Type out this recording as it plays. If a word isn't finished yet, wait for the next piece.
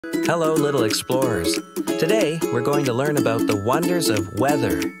Hello, little explorers. Today, we're going to learn about the wonders of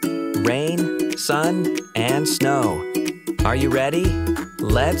weather, rain, sun, and snow. Are you ready?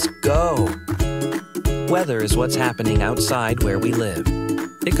 Let's go! Weather is what's happening outside where we live.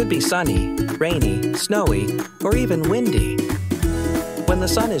 It could be sunny, rainy, snowy, or even windy. When the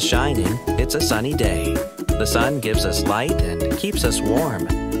sun is shining, it's a sunny day. The sun gives us light and keeps us warm.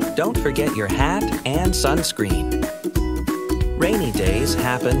 Don't forget your hat and sunscreen. Rainy days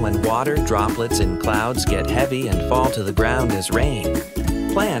happen when water droplets in clouds get heavy and fall to the ground as rain.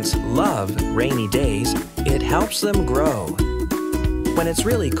 Plants love rainy days. It helps them grow. When it's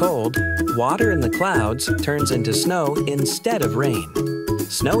really cold, water in the clouds turns into snow instead of rain.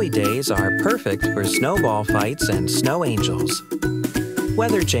 Snowy days are perfect for snowball fights and snow angels.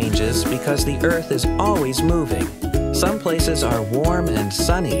 Weather changes because the earth is always moving. Some places are warm and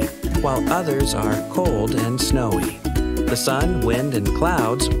sunny, while others are cold and snowy. The sun, wind, and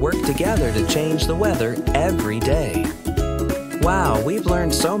clouds work together to change the weather every day. Wow, we've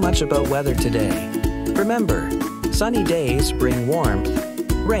learned so much about weather today. Remember, sunny days bring warmth,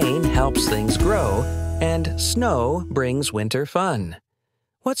 rain helps things grow, and snow brings winter fun.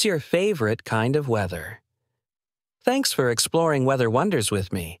 What's your favorite kind of weather? Thanks for exploring Weather Wonders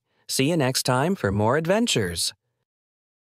with me. See you next time for more adventures.